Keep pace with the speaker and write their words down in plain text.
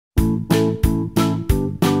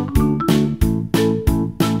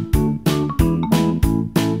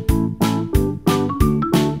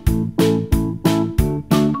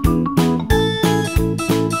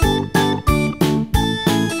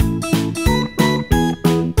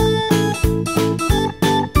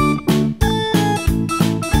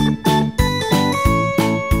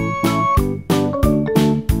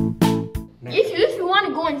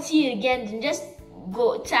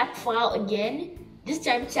file again. This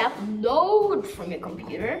time tap load from your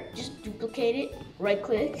computer. Just duplicate it, right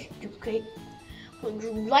click, duplicate.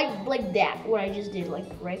 Like that, what I just did, like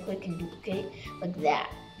right click and duplicate, like that.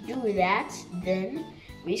 Do that, then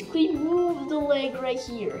basically move the leg right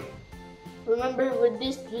here. Remember with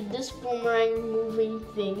this boomerang moving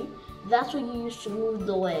thing, that's what you use to move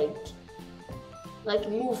the leg. Like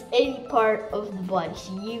move any part of the body.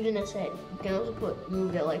 See, even his head. You can also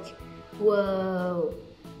move it like, whoa.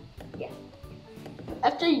 Yeah.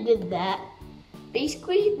 After you did that,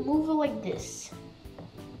 basically move it like this.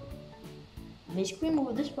 Basically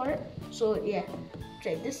move this part. So yeah,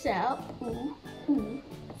 check this out. Ooh, ooh.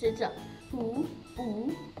 Check this out. Ooh,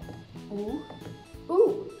 ooh, ooh,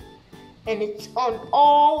 ooh. And it's on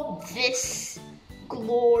all this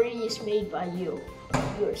glory is made by you,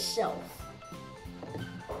 yourself.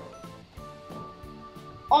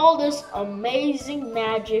 All this amazing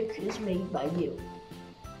magic is made by you.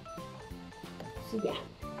 So yeah.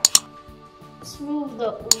 Let's move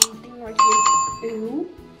the thing right here. Ooh,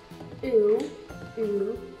 ooh,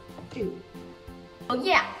 ooh, ooh. Oh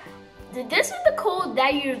yeah. This is the code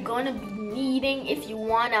that you're gonna be needing if you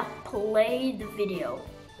wanna play the video.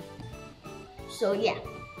 So yeah,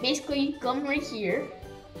 basically come right here.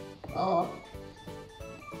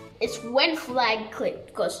 It's when flag clicked,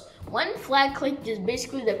 because when flag clicked is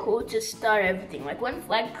basically the code to start everything. Like when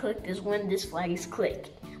flag clicked is when this flag is clicked.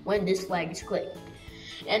 When this flag is clicked.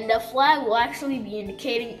 And the flag will actually be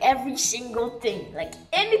indicating every single thing. Like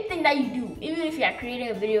anything that you do, even if you are creating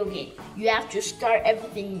a video game, you have to start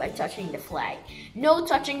everything by touching the flag. No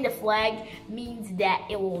touching the flag means that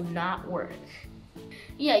it will not work.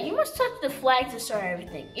 Yeah, you must touch the flag to start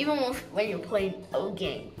everything, even when you're playing a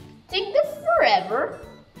game. Take this forever.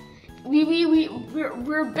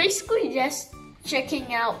 We're basically just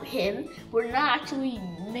checking out him. We're not actually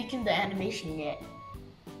making the animation yet.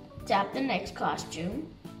 Tap the next costume.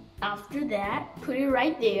 After that, put it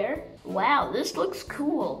right there. Wow, this looks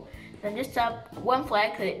cool. Then just tap one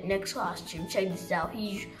flag, click next costume. Check this out.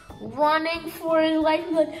 He's running for his life.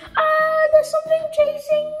 Like, there's something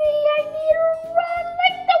chasing me. I need to run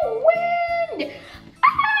like the wind.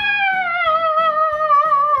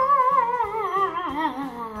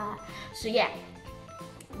 So yeah,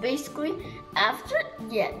 basically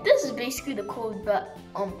this is basically the code, but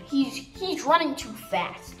he's running too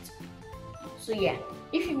fast. So yeah,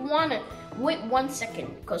 if you wanna wait 1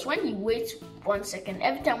 second, because when he waits 1 second,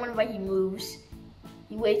 every time whenever he moves,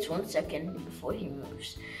 he waits 1 second before he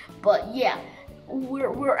moves. But yeah,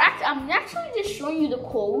 I'm actually just showing you the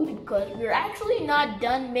code because we're actually not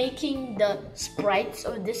done making the sprites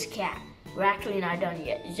of this cat. We're actually not done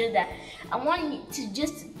yet. It's just that I want to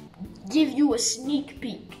just give you a sneak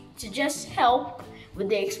peek to just help with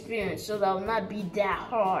the experience, so that will not be that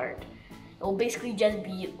hard. It will basically just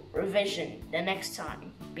be revision the next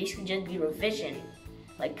time. Basically just be revision,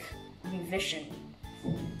 like revision.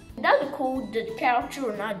 Without the code, the character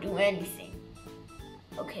will not do anything.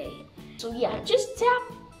 Okay, so yeah, just tap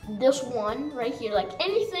this one right here, like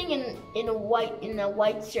anything in a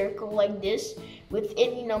white circle like this with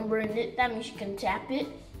any number in it. That means you can tap it.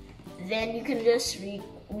 Then you can just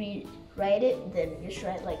rewrite it. Then just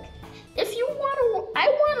write like, if you I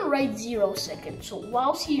want to write 0 seconds. So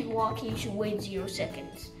whilst he's walking, you should wait 0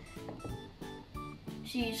 seconds.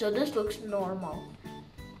 See, so this looks normal.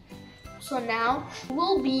 So now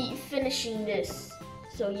we'll be finishing this.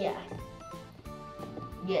 So yeah,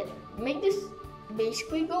 make this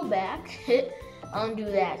basically go back. Hit undo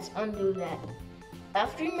that.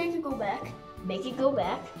 After you make it go back,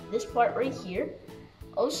 this part right here.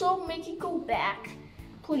 Also make it go back,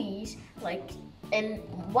 please. Like, and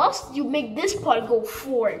whilst you make this part go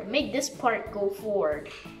forward, make this part go forward,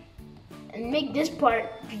 and make this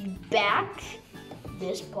part be back.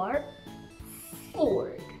 This part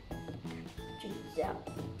forward. Check this out.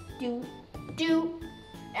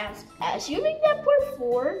 As you make that part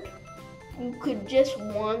forward, you could just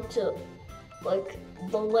want to, like,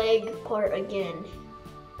 the leg part again.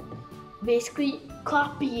 Basically,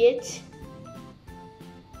 copy it.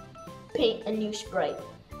 Paint a new sprite.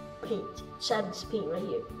 Just have this paint right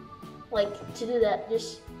here. Like, to do that,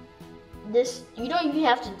 this, you don't even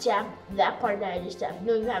have to tap that part that I just tapped.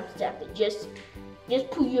 No, you have to tap it. Just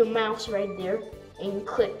put your mouse right there and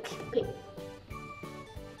click paint.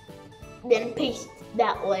 Then paste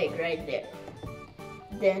that leg right there.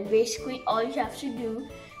 Then basically all you have to do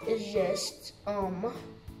is just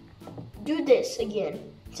do this again.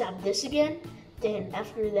 Tap this again. Then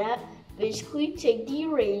after that, basically take the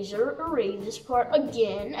eraser, erase this part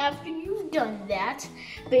again. After you've done that,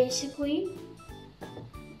 basically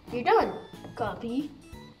you're done. Copy,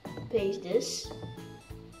 paste this,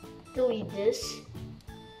 delete this,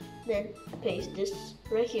 then paste this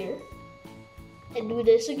right here, and do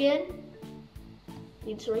this again.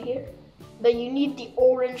 It's right here. But you need the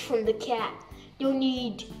orange from the cat. You don't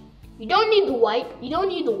need the white. You don't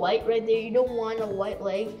need the white right there. You don't want a white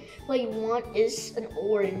leg. What you want is an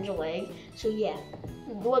orange leg. So yeah,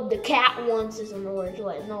 what the cat wants is an orange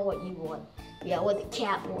leg, not what you want. Yeah, what the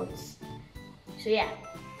cat wants. So yeah.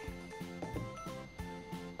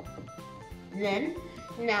 Then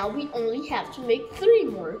now we only have to make three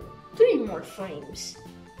more frames.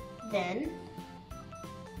 Then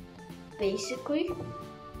basically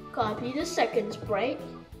copy the second sprite.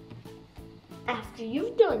 After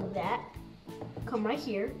you've done that, come right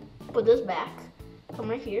here, put this back, come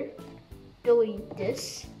right here, delete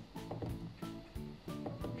this,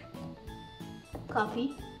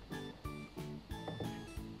 copy,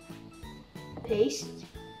 paste,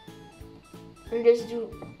 and just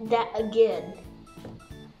do that again.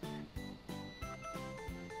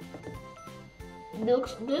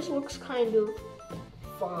 This looks kind of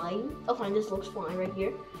fine. Oh fine, this looks fine right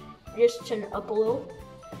here. Just turn it up a little,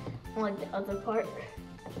 like the other part.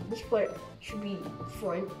 This part should be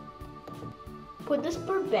front. Put this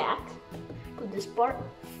part back. Put this part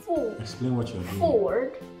forward. Explain what you're doing.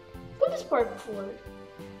 Forward. Put this part forward.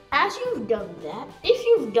 As you've done that, if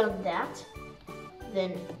you've done that,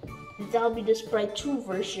 then that'll be the Sprite 2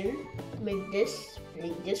 version. Make this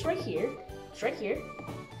right here. It's right here.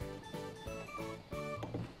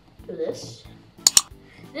 Do this.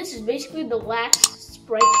 This is basically the last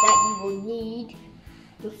sprite that you will need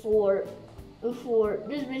before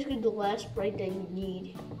this is basically the last sprite that you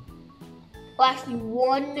need. Well, actually,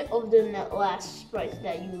 one of the last sprites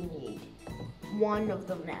that you will need. One of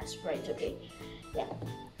the last sprites, okay? Yeah.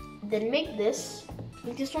 Then make this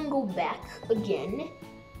one go back again.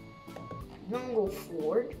 Then go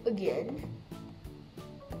forward again.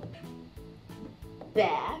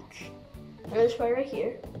 Back. Another sprite right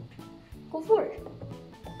here. Go forward.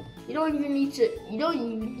 You don't even need to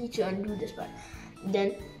undo this part.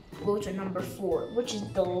 Then go to number 4, which is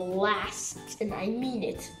the last, and I mean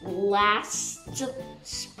it, last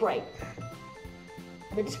sprite.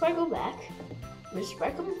 Let the sprite go back. Let the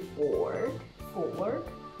sprite come forward,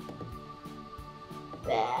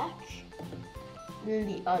 back. Then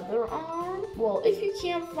the other arm. Well, if you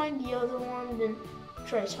can't find the other one, then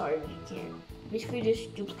try as hard as you can. Basically,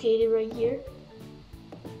 just duplicate it right here.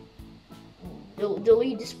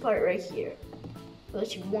 Delete this part right here,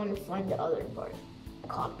 unless you want to find the other part.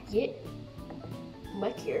 Copy it,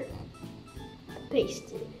 back here,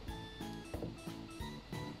 paste it.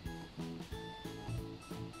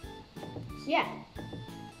 Yeah.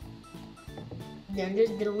 Then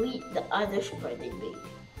just delete the other sprite they made.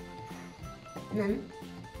 Then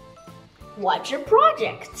watch your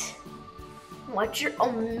project. Watch your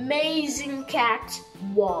amazing cat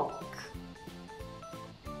walk.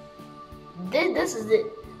 This is it.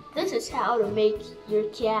 This is how to make your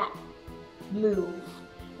cat move.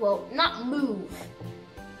 Well, not move.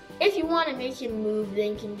 If you want to make him move,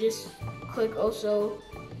 then you can just click also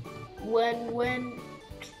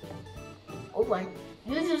oh fine.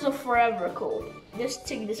 This is a forever code. Just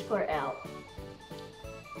take this part out.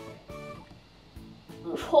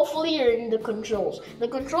 Hopefully you're in the controls. The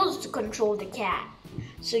controls is to control the cat.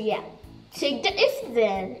 So yeah, take the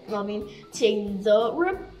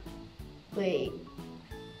wait.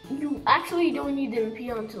 You actually don't need the repeat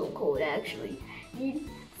until code. Actually, need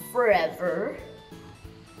forever.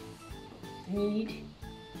 Need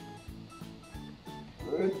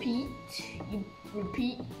repeat. You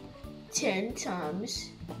repeat 10 times.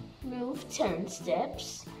 Move 10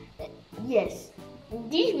 steps. Yes,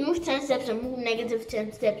 these move 10 steps and move negative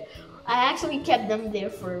 10 steps. I actually kept them there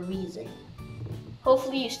for a reason.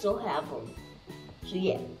 Hopefully you still have them. So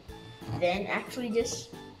yeah, then actually just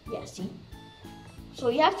see. So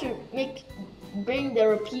you have to bring the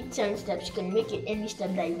repeat 10 steps. You can make it any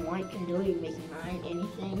step that you want. You can literally make 9,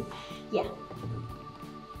 anything. Yeah.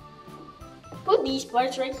 Put these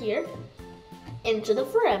parts right here into the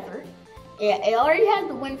forever. Yeah, I already have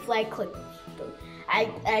the win flag clicked. So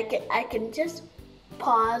I can just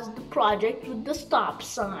pause the project with the stop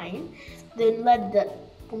sign, then let the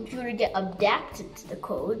computer get adapted to the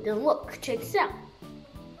code. Then look, check this out.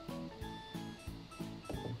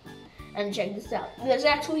 And check this out. There's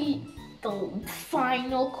actually the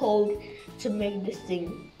final code to make this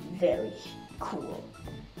thing very cool.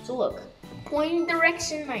 So look, point in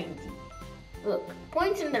direction 90. Look,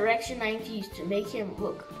 point in direction 90 is to make him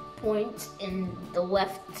point in the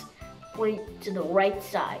left, point to the right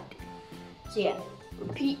side. So yeah,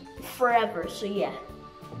 repeat forever. So yeah,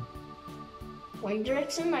 point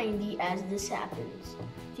direction 90 as this happens.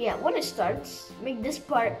 Yeah, when it starts, make this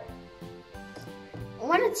part.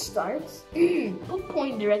 When it starts, put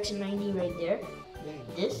point direction 90 right there.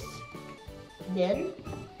 Then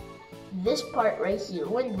this part right here.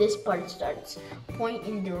 When this part starts, point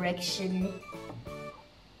in direction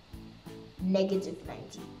 -90.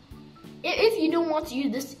 If you don't want to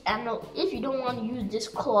use this if you don't want to use this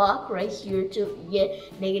clock right here to get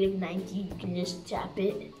 -90, you can just tap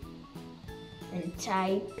it and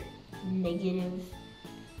type -90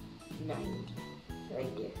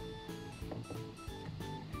 right there.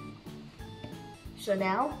 So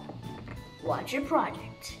now, watch your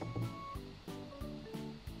project.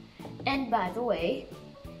 And by the way,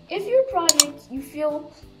 if your project, you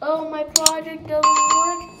feel, oh, my project doesn't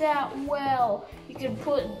work that well, you can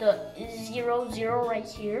put the 0, 0 right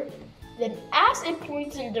here. Then as it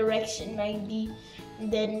points in direction 90,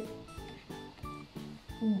 then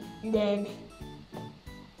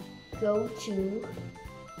go to,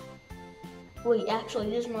 wait, actually,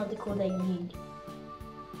 this is not the code I need.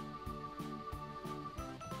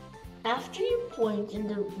 After you point in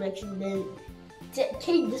the direction, then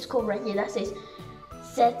take this code right here that says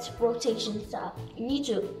set rotation style. You need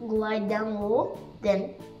to glide down low,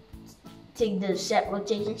 then take the set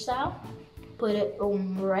rotation style, put it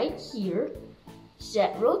right here,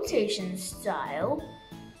 set rotation style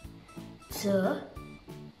to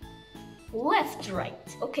left,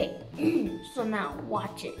 right. Okay, so now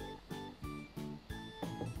watch it.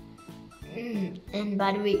 And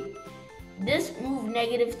by the way, this move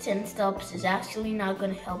 -10 steps is actually not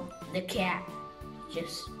going to help the cat.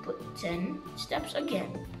 Just put 10 steps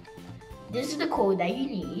again. This is the code that you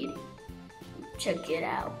need. Check it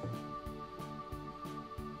out.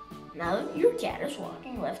 Now your cat is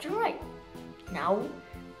walking left and right. Now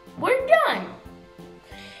we're done.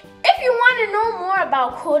 If you want to know more about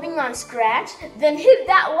coding on Scratch, then hit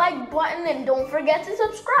that like button and don't forget to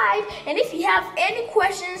subscribe. And if you have any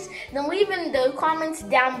questions, then leave in the comments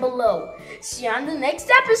down below. See you on the next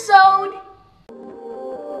episode.